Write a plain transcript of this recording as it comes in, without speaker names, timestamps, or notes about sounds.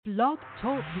Blog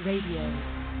Talk Radio.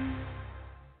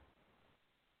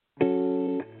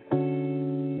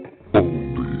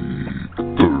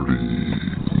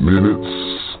 Minutes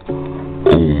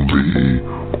only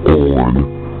on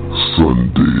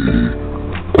Sunday.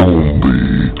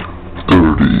 Only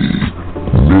 30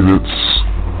 minutes only on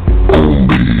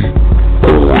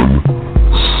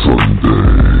Sunday.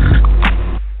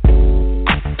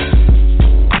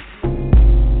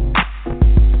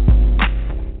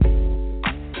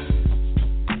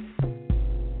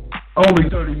 Only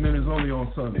 30 minutes only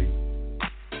on Sunday.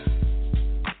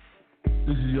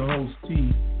 This is your host T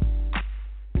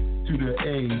to the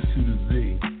A to the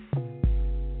Z.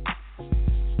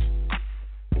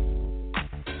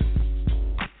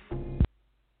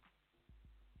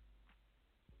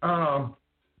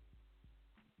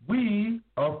 We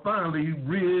are finally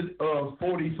rid of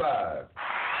 45.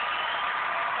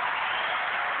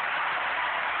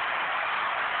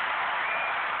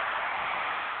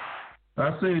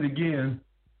 I say it again.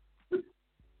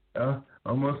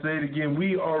 I'm going to say it again.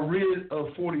 We are rid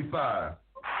of 45.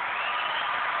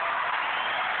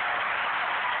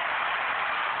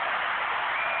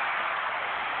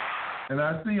 And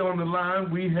I see on the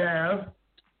line we have,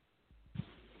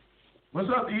 what's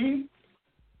up, E?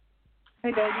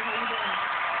 Hey, baby, how you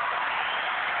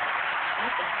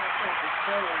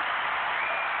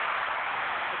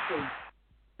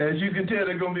doing? As you can tell,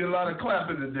 there's going to be a lot of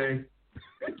clapping today.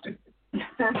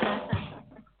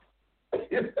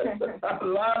 a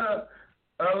lot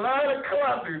of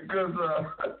clapping because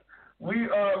we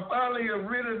are finally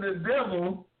rid of the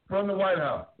devil from the White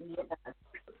House.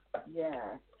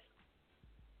 Yeah.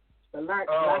 A lot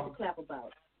to clap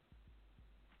about.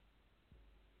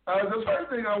 The first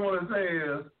thing I want to say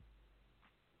is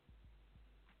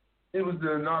it was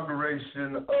the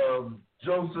inauguration of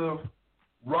Joseph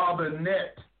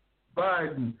Robinette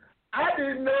Biden. I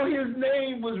didn't know his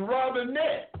name was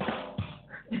Robinette.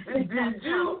 Did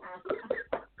you?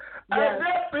 Yes,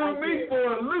 That threw me for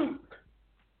a loop.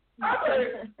 I was like,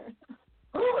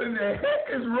 who in the heck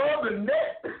is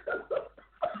Robinette?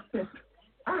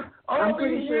 I'm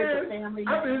pretty sure it's a family.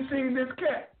 I've been seeing this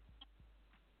cat.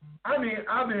 I mean,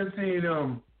 I've been seeing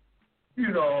him,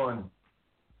 on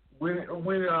when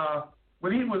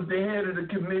he was the head of the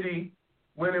committee,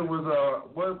 when it was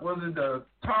what was it, the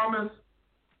Thomas,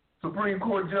 Supreme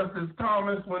Court Justice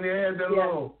Thomas, when they had that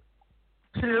little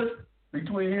tiff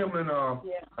between him and I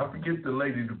forget the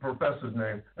lady, the professor's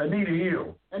name, Anita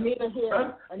Hill. Anita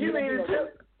Hill. You mean to tell?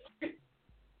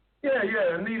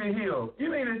 Yeah, Anita Hill. You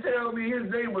mean to tell me his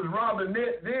name was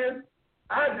Robinette then?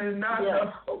 I did not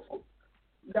know.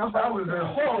 I was in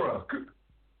horror.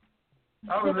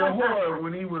 I was in horror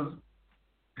when he was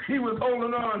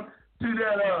holding on to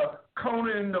that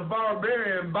Conan the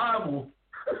Barbarian Bible,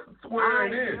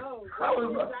 swearing in. I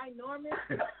was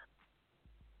ginormous.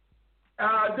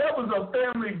 That was a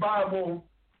family Bible.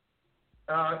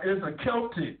 It's a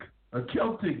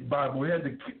Celtic Bible. It had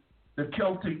the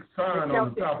Celtic sign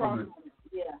on the top of it.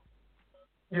 Yeah,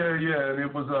 and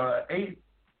it was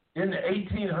in the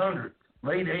 1800s.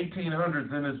 Late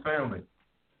 1800s in his family.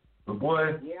 But boy,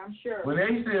 I'm sure. When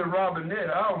they said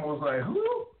Robinette, I almost like,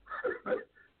 who?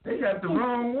 They got the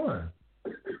wrong one.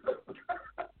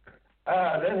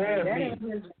 That had me.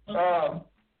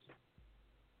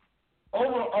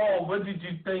 Overall, what did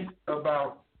you think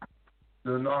about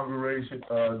the inauguration?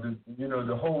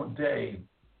 The whole day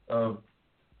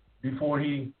before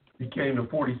he became the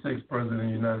 46th president of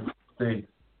the United States.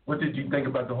 What did you think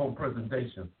about the whole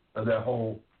presentation of that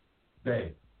whole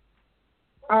day?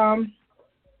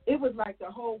 It was like the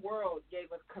whole world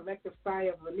gave us collective sigh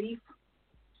of relief,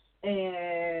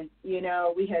 and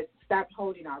we had stopped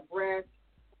holding our breath,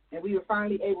 and we were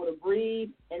finally able to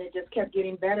breathe, and it just kept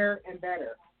getting better and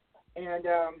better, and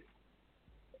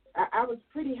I was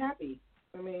pretty happy.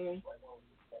 I mean,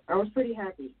 I was pretty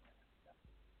happy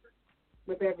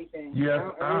with everything. Yes,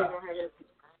 I really don't have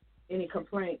any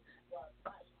complaints.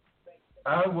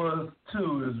 I was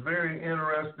too. It was very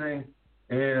interesting,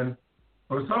 and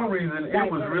for some reason,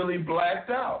 it was really blacked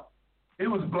out. It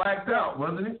was blacked out,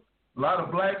 wasn't it? A lot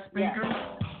of black speakers,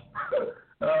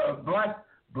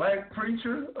 black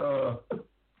preacher.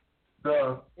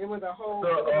 It was a whole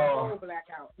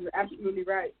blackout. You're absolutely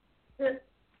right. The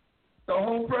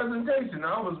whole presentation,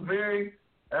 I was very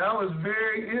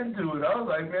into it. I was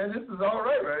like, man, this is all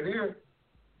right here.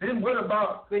 Then what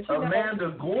about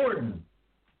Amanda Gordon?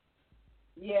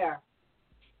 Yeah,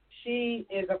 she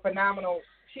is a phenomenal.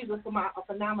 She's a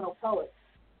phenomenal poet.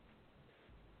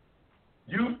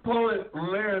 Youth poet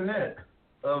laureate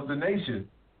of the nation,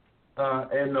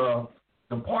 and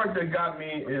the part that got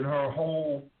me in her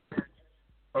whole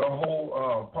her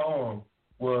whole poem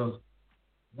was,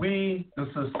 "We, the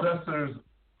successors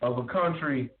of a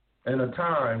country and a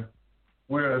time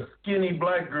where a skinny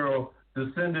black girl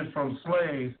descended from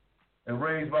slaves and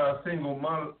raised by a single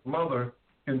mother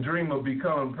can dream of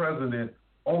becoming president,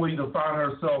 only to find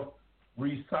herself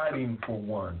reciting for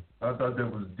one." I thought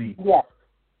that was deep. Yeah.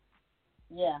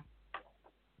 Yeah.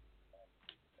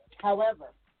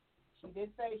 However, she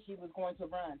did say she was going to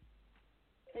run.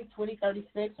 I think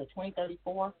 2036 or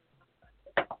 2034.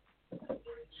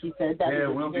 She said that. Yeah,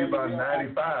 we'll be about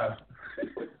 95.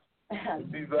 We'll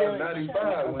be about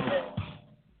 95 when.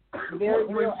 Very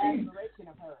real admiration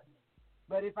of her.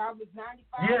 But if I was 95,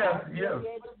 I would be able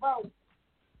to vote.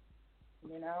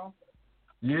 You know.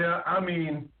 Yeah, I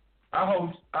mean, I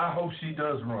hope she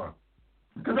does run.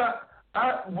 Because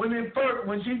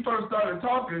when she first started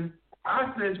talking,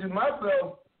 I said to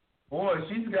myself, boy,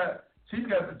 she's got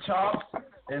the chops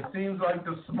and seems like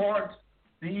the smarts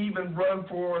to even run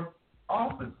for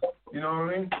office. You know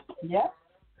what I mean? Yep.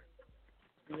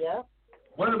 Yep.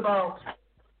 What about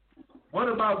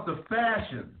the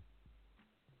fashion?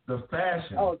 The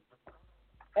fashion. Oh,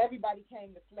 everybody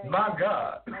came to slay. My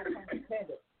God. No pun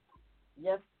intended.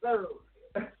 Yes, sir.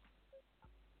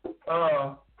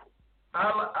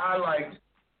 I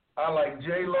like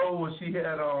J-Lo, what she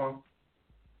had on.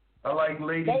 I like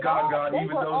Lady Gaga,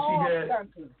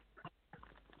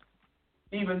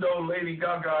 even though Lady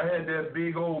Gaga had that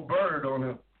big old bird on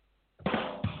her.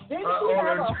 Didn't she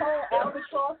have a whole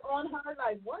albatross on her?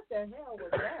 Like, what the hell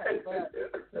was that? But,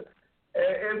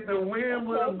 if the wind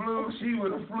would have blew, she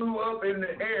would have flew up in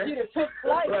the air. She'd have took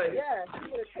flight. Right. Yeah, she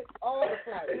would have took all the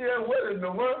flight. Yeah, what in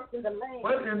the world?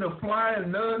 What in the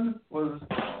flying nun was?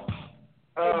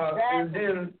 Exactly. And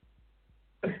then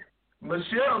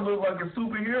Michelle looked like a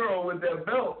superhero with that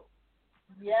belt.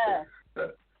 Yeah.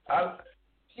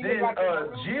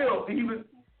 Jill even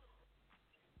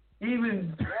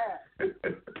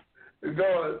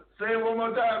go say it one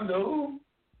more time. The who?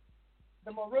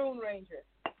 The Maroon Ranger.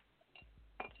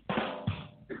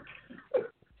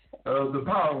 The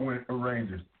Power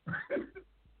Rangers.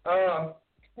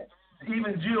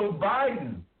 Even Jill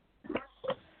Biden.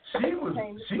 She was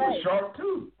sharp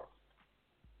too.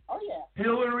 Oh yeah.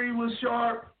 Hillary was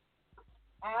sharp.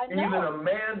 I know. Even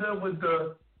Amanda with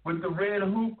the red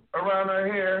hoop around her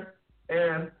hair,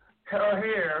 and her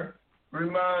hair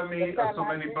remind me of so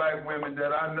many black women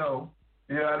that I know.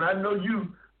 Yeah, and I know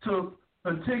you took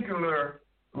particular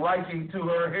liking to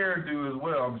her hairdo as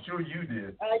well. I'm sure you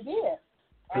did. I did.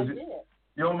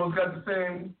 You almost got the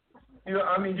same. You know,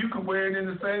 I mean, you could wear it in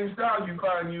the same style. You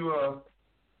find you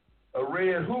a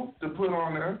red hoop to put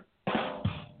on there.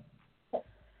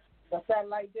 The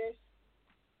satellite dish.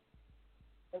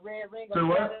 The red ring of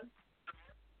Saturn.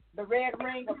 The red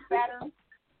ring of Saturn.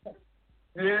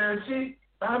 Yeah,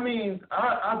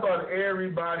 I thought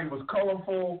everybody was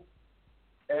colorful,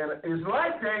 and it's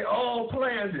like they all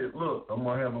planned it. Look, I'm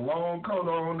going to have a long coat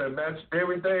on that matches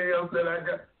everything else that I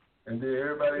got. And then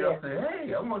everybody else said,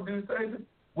 hey, I'm going to do the same thing.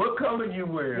 What color you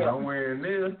wearing? I'm wearing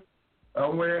this.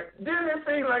 Didn't it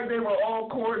seem like they were all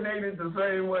coordinated the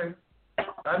same way?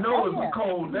 I know it was a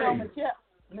cold day.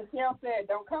 Michelle said,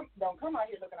 don't come out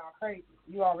here looking all crazy.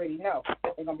 You already know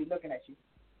they're going to be looking at you.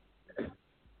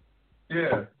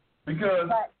 Yeah, because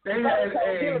they had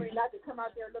Hillary not to come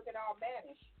out there looking all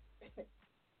mannish.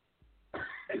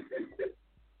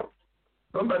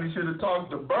 Somebody should have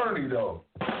talked to Bernie, though.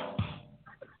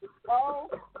 Oh,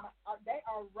 they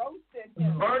are roasting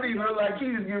him. Bernie looked like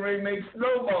he was getting ready to make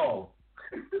snowballs.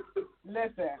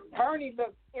 Listen, Bernie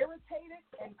looked irritated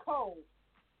and cold.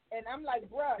 And I'm like,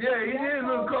 bruh. Yeah, he did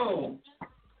look cold.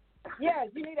 Yeah,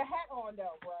 you need a hat on,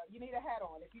 though, bruh. You need a hat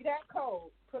on. If you're that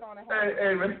cold, put on a hat.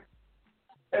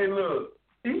 Hey, look.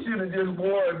 He should have just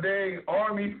wore a dang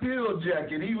Army field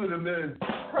jacket. He would have been.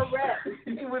 Correct.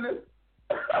 He would have.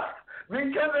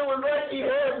 Because it was like he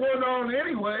had one on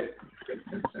anyway. I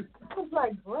was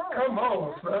like, bruh. Come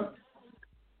on, son.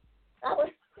 I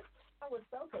was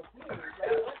so confused. Like,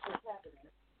 what was happening?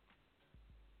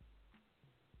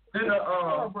 Then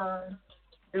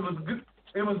it was good.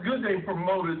 It was good they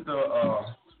promoted the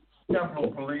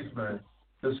Capitol policeman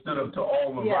that stood up to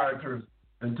all the rioters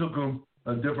and took them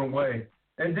a different way.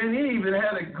 And then he even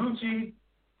had a Gucci.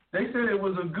 They said it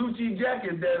was a Gucci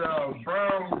jacket that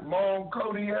brown long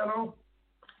coat he had on.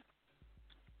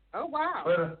 Oh wow!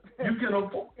 But you can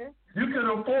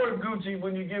afford Gucci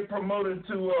when you get promoted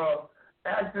to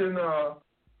acting a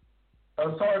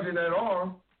sergeant at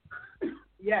arms.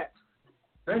 Yes.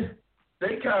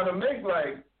 They kind of make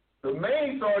like the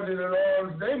main sergeant at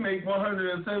arms. They make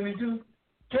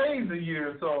 $172K a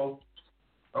year. So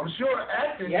I'm sure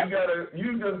acting, Yep.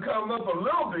 you can come up a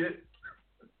little bit.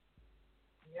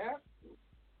 Yeah.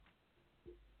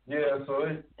 Yeah, so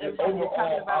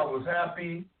overall, I was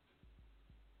happy.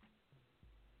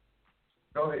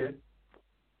 Go ahead.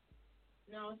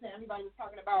 No, I'm saying everybody was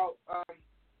talking about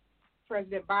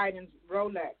President Biden's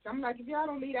Rolex. I'm like, if y'all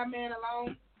don't leave that man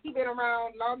alone, he been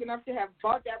around long enough to have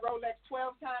bought that Rolex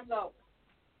 12 times over.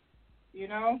 You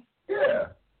know?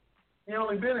 Yeah. He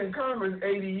only been in Congress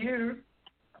 80 years.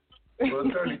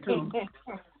 Well, 32.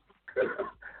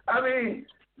 I mean,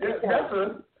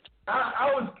 I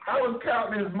was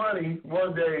counting his money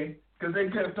one day because they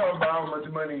kept talking about how much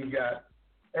money he got.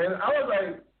 And I was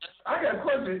like, I got a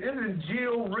question. Isn't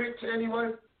Jill rich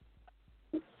anyway?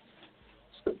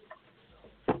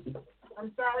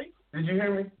 I'm sorry? Did you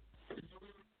hear me?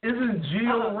 Isn't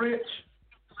Jill rich?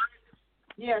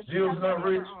 Yeah. Jill's not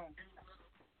rich?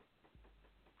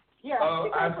 Yeah.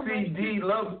 I see D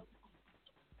Lovely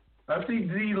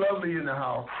in the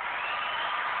house.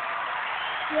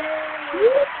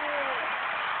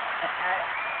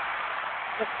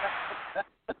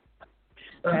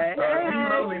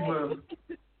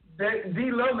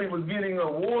 D Lovely was getting an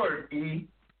award, E.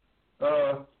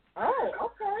 Okay.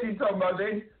 She's talking about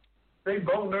they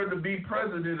voted her to be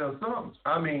president or something.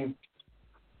 I mean,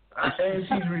 and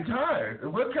she's retired.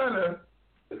 What kind of?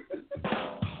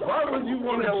 Why would you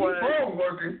want to keep on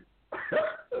working?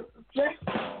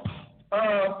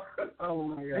 Oh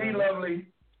my God. D Lovely.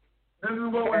 This is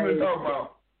what we were talking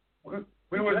about.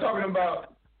 We were talking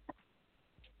about.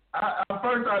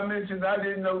 First, I mentioned I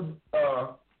didn't know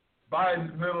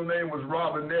Biden's middle name was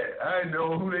Robinette. I didn't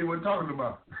know who they were talking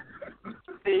about.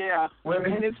 Yeah,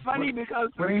 and it's funny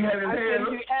because when he had his hand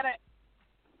up.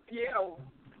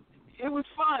 It was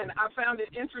fun. I found it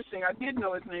interesting. I did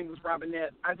know his name was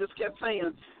Robinette. I just kept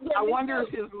saying, I wonder if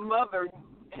his mother,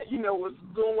 was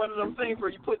doing one of them things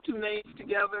where you put two names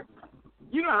together.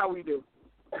 You know how we do.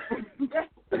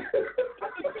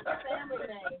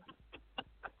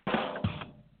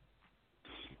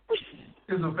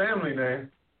 It's a family name.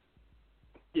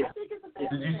 Yeah. I think it's a family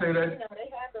Did you say that? They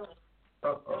have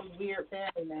those weird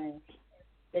family names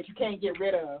that you can't get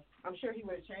rid of. I'm sure he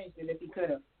would have changed it if he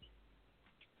could have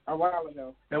a while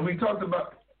ago. And we talked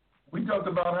about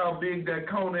how big that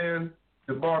Conan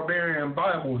the Barbarian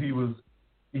Bible he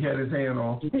had his hand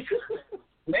on.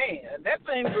 Man, that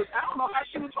thing was, I don't know how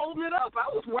she was holding it up. I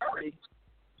was worried.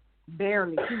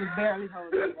 Barely. She was barely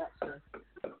holding it up, sir.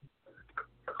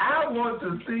 I want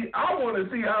to see how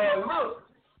it looks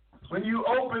when you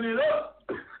open it up.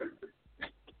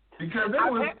 Because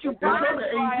it's from the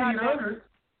 1800s.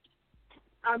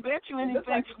 I bet you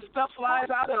anything stuff flies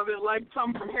out of it like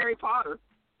something from Harry Potter.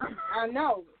 I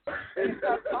know.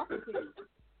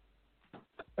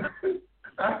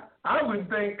 I would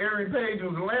think every page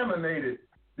was laminated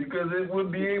because it'd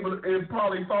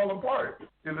probably fall apart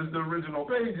if it's the original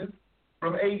pages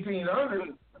from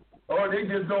 1800. Or they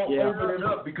just don't open it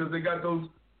up because they got those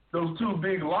two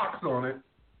big locks on it.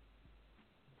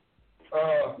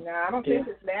 No, I don't think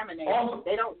it's laminated. Also,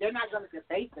 they're not going to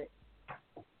deface it.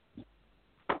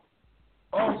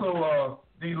 Also,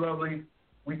 D Lovely,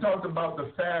 we talked about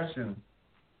the fashion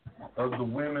of the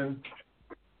women.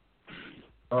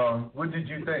 What did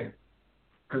you think?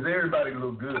 Because everybody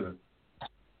looked good.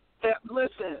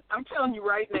 Listen, I'm telling you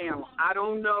right now, I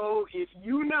don't know if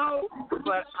you know,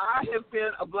 but I have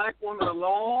been a black woman a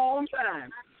long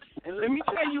time. And let me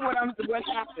tell you what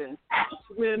happened.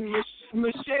 When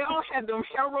Michelle had them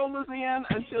hair rollers in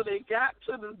until they got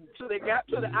to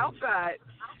the outside,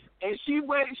 and she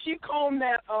combed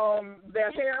that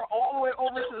hair all the way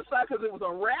over to the side because it was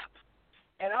a wrap.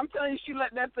 And I'm telling you, she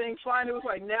let that thing fly, and it was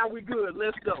like, now we good,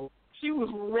 let's go. She was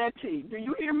ready. Do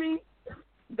you hear me?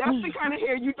 That's the kind of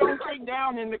hair you don't take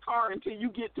down in the car until you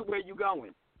get to where you're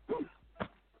going.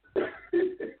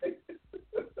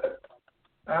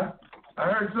 I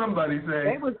heard somebody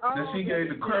say that she gave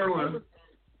the curlers.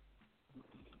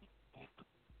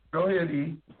 Go ahead,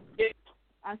 E.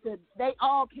 I said they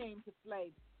all came to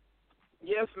slavery.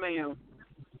 Yes, ma'am.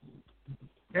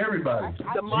 Everybody.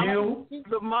 The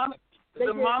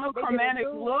monochromatic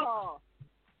look.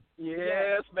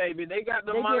 Yes, baby. They got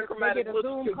the monochromatic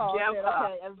look together.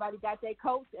 Okay, everybody got their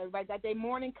coats. Everybody got their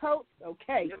morning coats.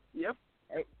 Okay. Yep.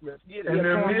 Let's get it. And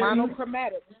they're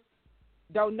monochromatic.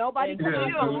 Don't nobody come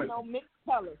out with no mixed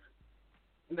colors.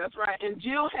 That's right. And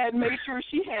Jill had made sure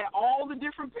she had all the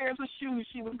different pairs of shoes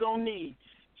she was going to need.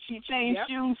 She changed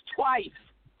shoes twice.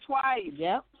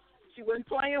 Yep. She wasn't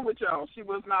playing with y'all. She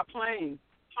was not playing.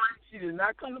 She did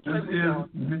not come to play with y'all.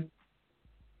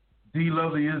 D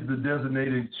Lovely is the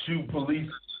designated shoe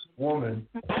police woman.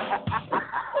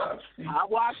 I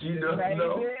watched she it, doesn't baby.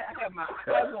 know. I have my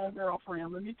eyes on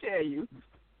girlfriend, let me tell you.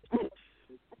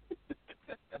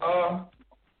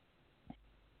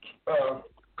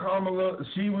 Kamala,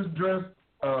 she was dressed,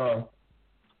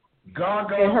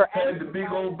 Gaga had the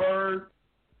big old bird.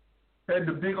 Had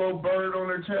the big old bird on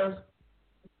her chest.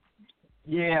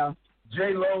 Yeah.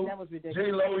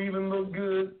 J-Lo even looked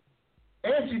good.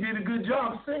 And she did a good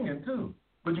job singing, too,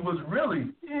 which was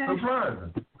really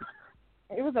surprising.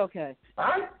 It was okay.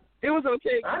 It was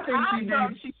okay. I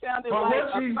think she sounded like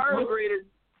a third grader.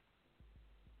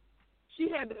 She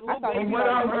had that little baby. From what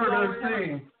I've heard her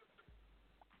sing.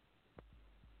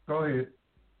 Go ahead.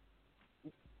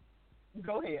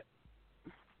 Go ahead.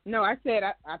 No, I said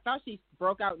I thought she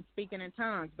broke out in speaking in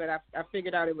tongues, but I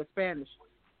figured out it was Spanish.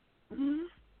 Mm-hmm.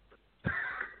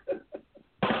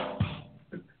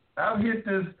 I've hit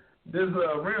this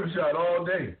rim shot all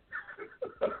day.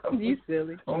 You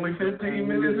silly. Only 15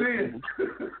 minutes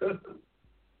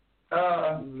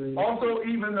in. Also,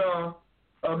 even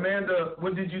Amanda,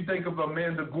 what did you think of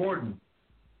Amanda Gorman?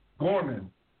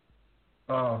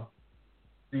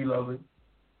 D-Lovely.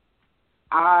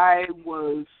 I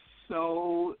was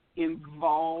so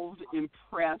involved,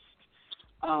 impressed,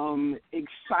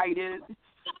 excited.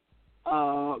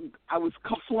 I was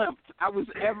conflict. I was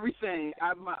everything.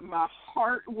 My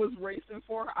heart was racing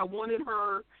for her. I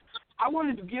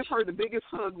wanted to give her the biggest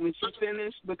hug when she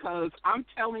finished, because I'm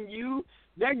telling you,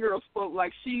 that girl spoke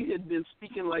like she had been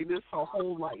speaking like this her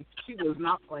whole life. She was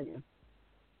not playing.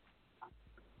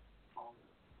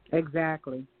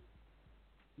 Exactly.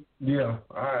 Yeah,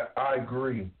 I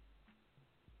agree.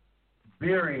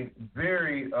 Very,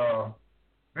 very,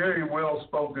 very well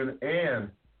spoken, and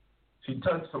she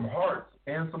touched some hearts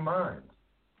and some minds.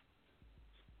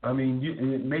 I mean,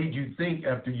 it made you think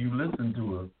after you listened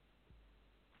to her.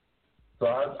 So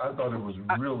I thought it was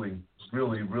really,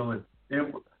 really, really.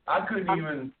 I couldn't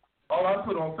even. All I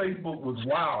put on Facebook was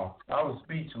wow. I was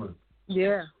speechless.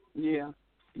 Yeah. Yeah.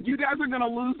 You guys are going to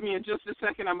lose me in just a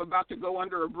second. I'm about to go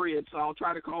under a bridge, so I'll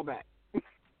try to call back.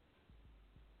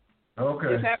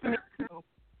 Okay. It's happening.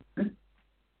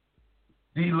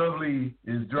 D-Lovely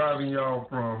is driving y'all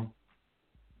from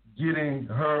getting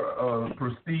her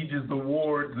prestigious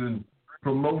awards and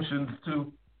promotions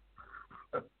to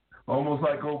almost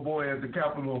like old boy at the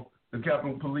Capitol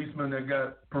policeman that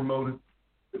got promoted.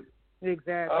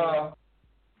 Exactly.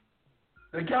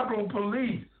 The Capitol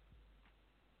Police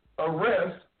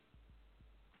arrest,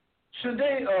 should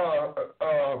they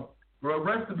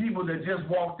arrest the people that just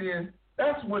walked in?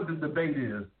 That's what the debate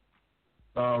is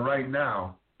right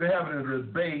now. They're having a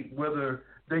debate whether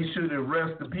they should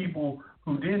arrest the people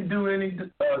who didn't do any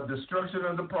destruction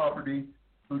of the property,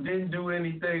 who didn't do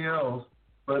anything else,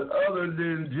 but other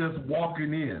than just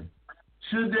walking in.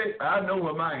 Should they? I know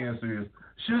what my answer is.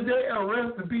 Should they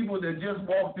arrest the people that just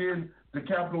walked in the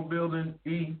Capitol building,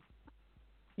 E?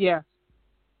 Yeah.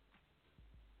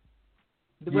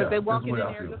 Was they that's walking in what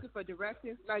I there feel. looking for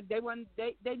directives? Like they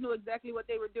knew exactly what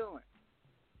they were doing.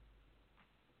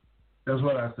 That's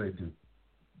what I say too.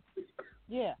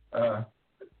 Yeah.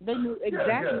 They knew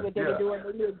exactly what they were doing.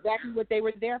 They knew exactly what they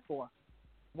were there for.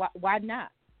 Why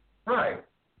not? Right.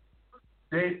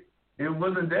 It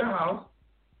wasn't their house.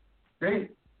 They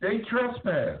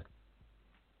trespassed.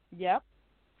 Yep.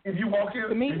 If you walk in,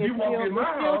 to me, if you walk in my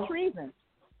house, treason.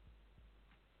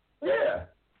 Yeah.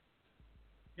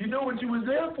 You know what you was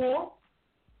there for.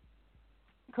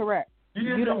 Correct.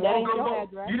 You didn't walk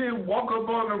up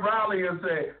on the rally and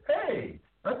say, "Hey,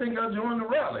 I think I'll join the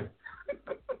rally."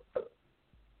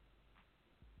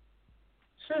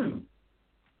 Shoot.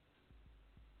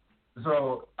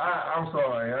 So I'm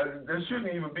sorry. There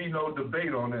shouldn't even be no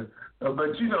debate on this.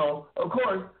 But of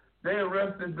course, they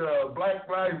arrested the Black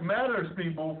Lives Matter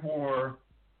people for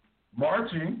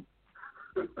marching.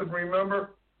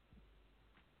 Remember?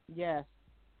 Yes.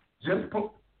 Just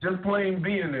plain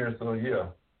being there. So yeah.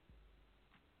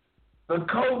 The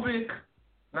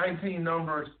COVID-19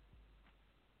 numbers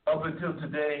up until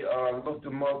today, looked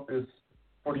them up, is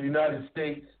for the United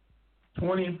States,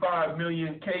 25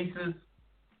 million cases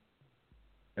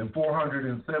and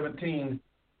 417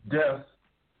 deaths.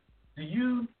 Do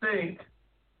you think,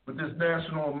 with this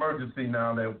national emergency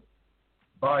now that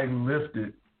Biden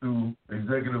lifted through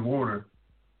executive order,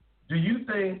 do you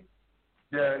think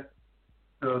that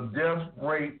the death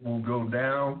rate will go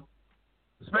down,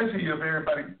 especially if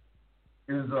everybody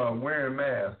is wearing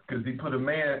masks, because he put a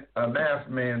mask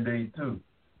mandate too.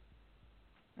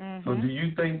 Mm-hmm. So do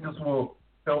you think this will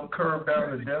help curb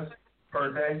down the deaths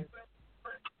per day?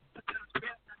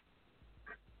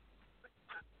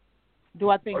 Do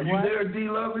I think Are you there, D.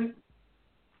 Lovely?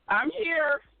 I'm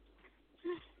here.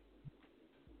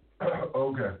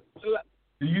 Okay.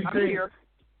 Do you I'm think? Here.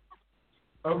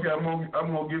 Okay, I'm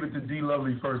gonna give it to D.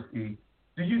 Lovely first. E.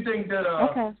 Do you think that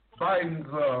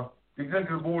Biden's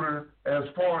executive order, as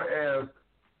far as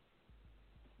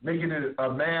making it a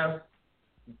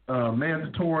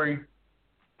mandatory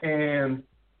and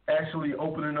actually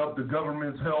opening up the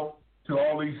government's help to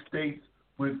all these states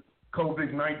with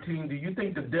COVID-19, do you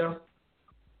think the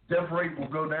death rate will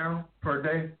go down per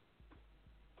day?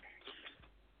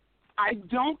 I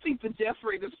don't think the death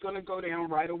rate is going to go down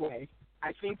right away.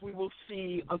 I think we will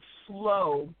see a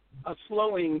slowing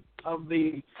of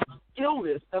the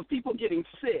illness, of people getting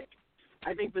sick.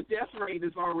 I think the death rate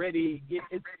is already,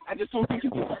 I just don't think you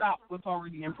can stop what's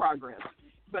already in progress.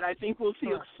 But I think we'll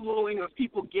see a slowing of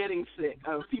people getting sick,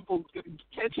 of people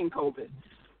catching COVID.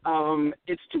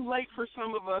 It's too late for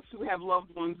some of us who have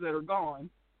loved ones that are gone,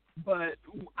 but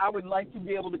I would like to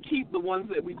be able to keep the ones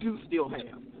that we do still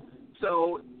have.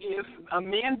 So if a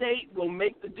mandate will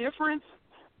make the difference,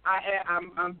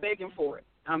 I'm begging for it.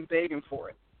 I'm begging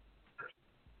for it.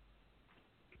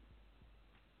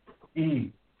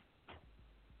 E.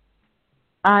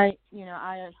 I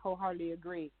wholeheartedly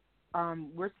agree.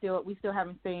 We still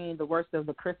haven't seen the worst of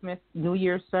the Christmas, New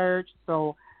Year's surge,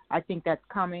 so I think that's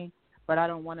coming. But I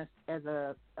don't want us as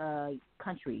a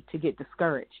country to get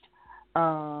discouraged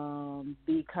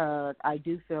because I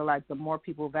do feel like the more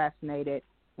people vaccinated,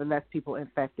 the less people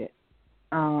infected.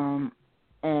 And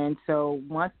so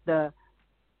once the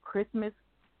Christmas,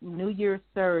 New Year's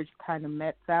surge kind of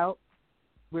mets out,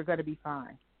 we're going to be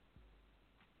fine.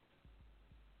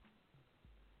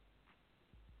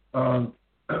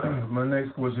 My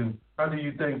next question, how do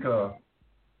you think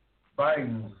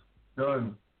Biden's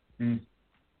done these,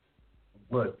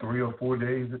 3 or 4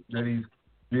 days that he's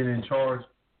been in charge?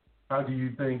 How do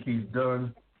you think he's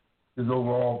done his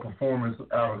overall performance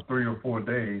out of 3 or 4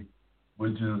 days,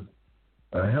 which is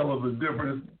a hell of a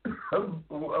difference of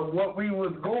what we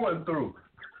was going through?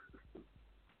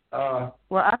 How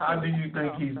do you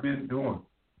think he's been doing?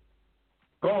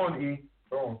 Go on, E.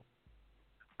 Go on.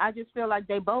 I just feel like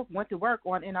they both went to work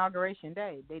on Inauguration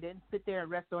Day. They didn't sit there and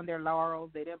rest on their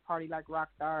laurels. They didn't party like rock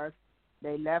stars.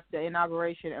 They left the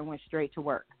inauguration and went straight to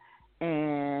work.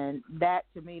 And that,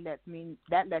 to me, lets me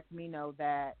know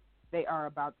that they are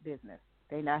about business.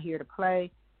 They're not here to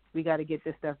play. We got to get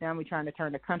this stuff done. We're trying to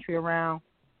turn the country around,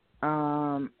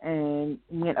 and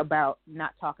went about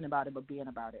not talking about it but being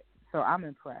about it. So I'm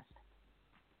impressed.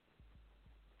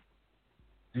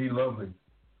 D. Lovely.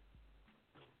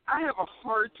 I have a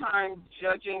hard time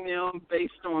judging them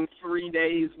based on 3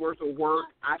 days worth of work.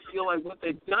 I feel like what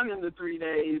they've done in the 3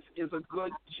 days is a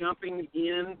good jumping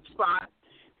in spot,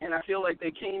 and I feel like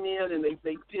they came in and they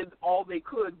did all they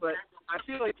could, but I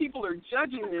feel like people are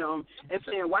judging them and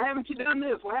saying, why haven't you done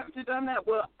this? Why haven't you done that?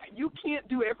 Well, you can't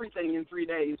do everything in 3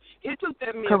 days. It took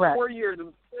that man 4 years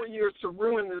to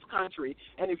ruin this country.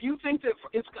 And if you think that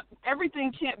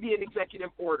everything can't be an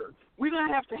executive order, we're going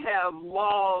to have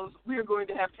laws. We are going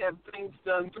to have things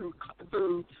done through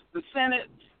the Senate.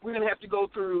 We're going to have to go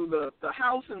through the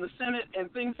House and the Senate, and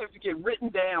things have to get written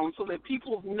down so that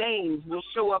people's names will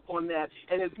show up on that.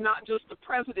 And it's not just the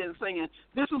president saying,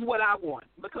 this is what I want,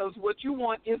 because what you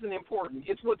want isn't important.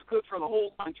 It's what's good for the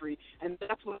whole country, and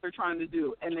that's what they're trying to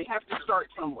do. And they have to start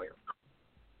somewhere.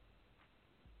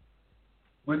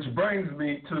 Which brings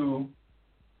me to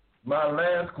my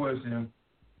last question.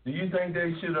 Do you think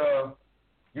they should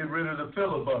get rid of the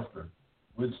filibuster,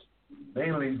 which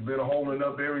mainly has been holding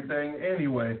up everything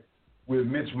anyway with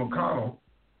Mitch McConnell?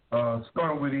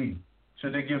 Starting with E.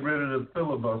 Should they get rid of the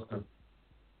filibuster?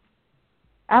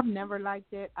 I've never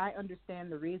liked it. I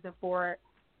understand the reason for it.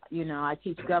 You know, I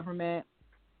teach government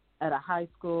at a high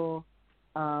school.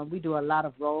 We do a lot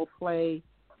of role play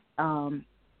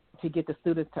to get the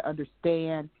students to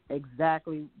understand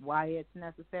exactly why it's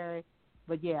necessary.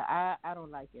 But, yeah, I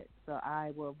don't like it, so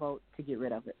I will vote to get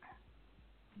rid of it.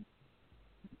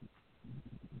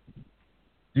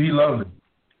 Do you love it?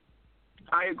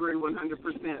 I agree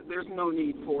 100%. There's no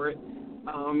need for it.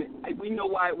 We know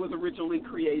why it was originally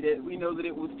created. We know that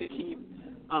it was to keep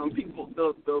people,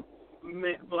 the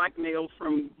black males,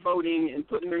 from voting and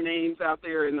putting their names out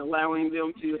there and allowing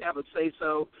them to have a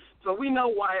say-so. So we know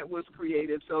why it was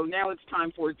created. So now it's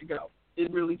time for it to go.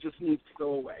 It really just needs to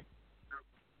go away.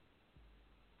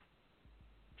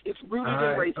 It's rooted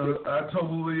in racism. I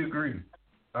totally agree.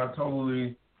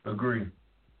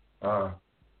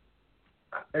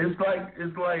 It's like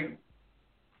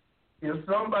if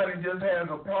somebody just has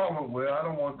a problem where I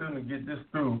don't want them to get this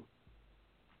through,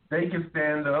 they can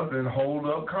stand up and hold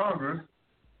up Congress,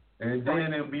 and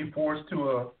then it'll be forced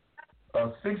to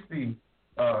a 60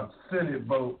 Senate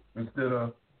vote instead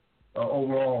of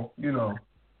overall,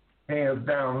 hands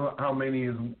down, how many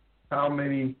is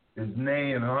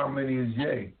nay and how many is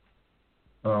yay.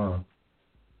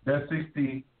 That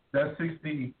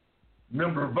 60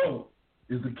 member vote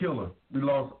is a killer. We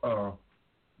lost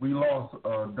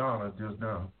Donna just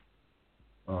now.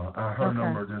 Her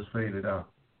number just faded out.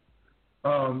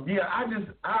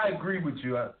 I agree with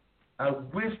you. I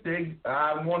wish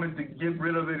I wanted to get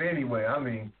rid of it anyway. I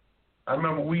mean, I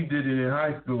remember we did it in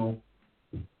high school.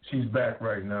 She's back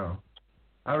right now.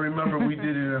 I remember we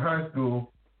did it in high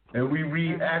school, and we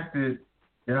reacted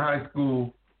in high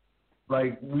school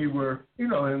like we were, in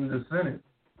the Senate.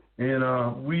 And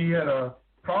we had a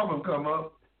problem come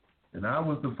up, and I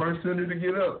was the first senator to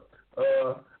get up.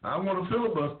 I want to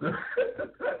filibuster.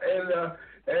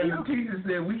 And the teacher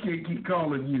said, we can't keep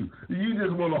calling you. You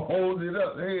just want to hold it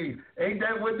up. Hey, ain't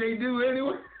that what they do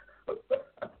anyway?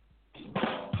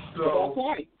 The whole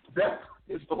point.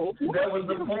 It's the whole point. That was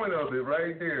the point of it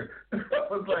right there. I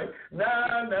was like,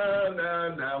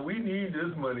 nah. We need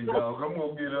this money, dog. I'm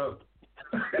going to get up.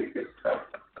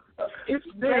 It's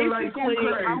basically,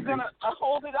 I'm gonna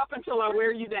hold it up until I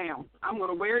wear you down. I'm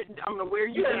gonna wear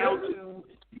you down to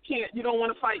you don't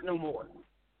want to fight no more.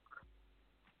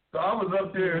 So I was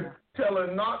up there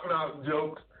telling knock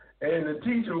jokes, and the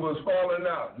teacher was falling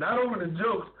out. Not over the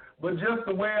jokes, but just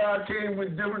the way I came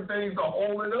with different things to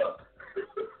hold it up.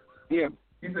 Yeah.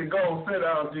 He said, "Go on, sit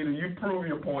down, Gina. You prove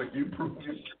your point.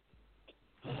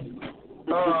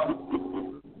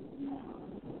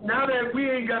 Now that we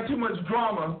ain't got too much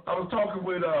drama, I was talking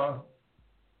with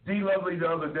D. Lovely the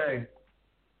other day,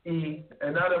 and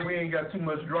now that we ain't got too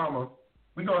much drama,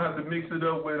 we're going to have to mix it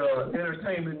up with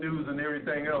entertainment news and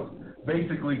everything else,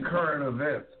 basically current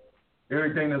events,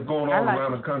 everything that's going on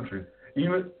around the country,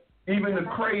 even the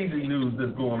crazy news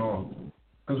that's going on.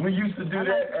 Because we used to do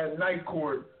that at Night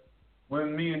Court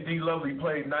when me and D. Lovely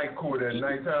played Night Court at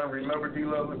nighttime. Remember, D.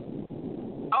 Lovely?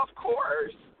 Of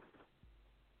course.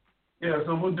 Yeah,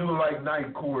 so we'll do like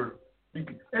Night Court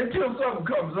until something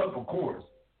comes up, of course,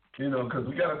 because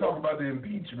we got to talk about the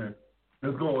impeachment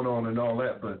that's going on and all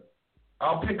that. But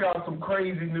I'll pick out some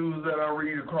crazy news that I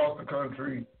read across the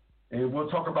country, and we'll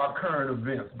talk about current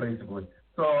events, basically.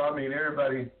 So, I mean,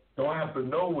 everybody don't have to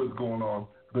know what's going on,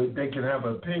 but they can have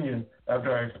an opinion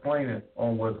after I explain it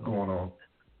on what's going on.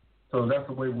 So that's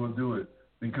the way we'll do it,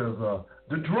 because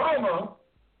the drama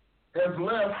has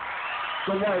left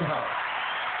the White House.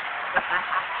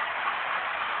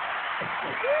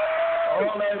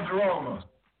 All that drama,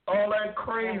 all that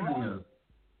craziness.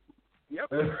 Yep.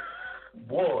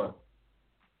 Boy.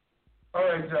 All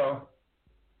right, y'all.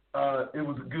 It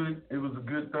was a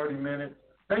good 30 minutes.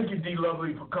 Thank you, D.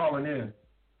 Lovely, for calling in.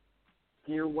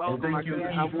 You're welcome. And thank you,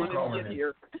 I wanted to get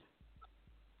here.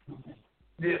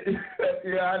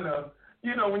 Yeah, I know.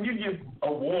 When you give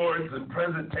awards and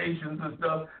presentations and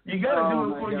stuff, you got to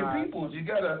do it for your people. You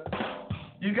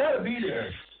gotta be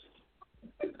there.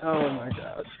 Oh my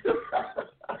gosh.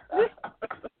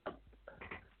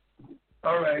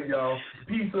 All right, y'all.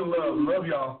 Peace and love. Love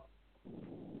y'all.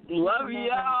 Love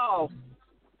y'all.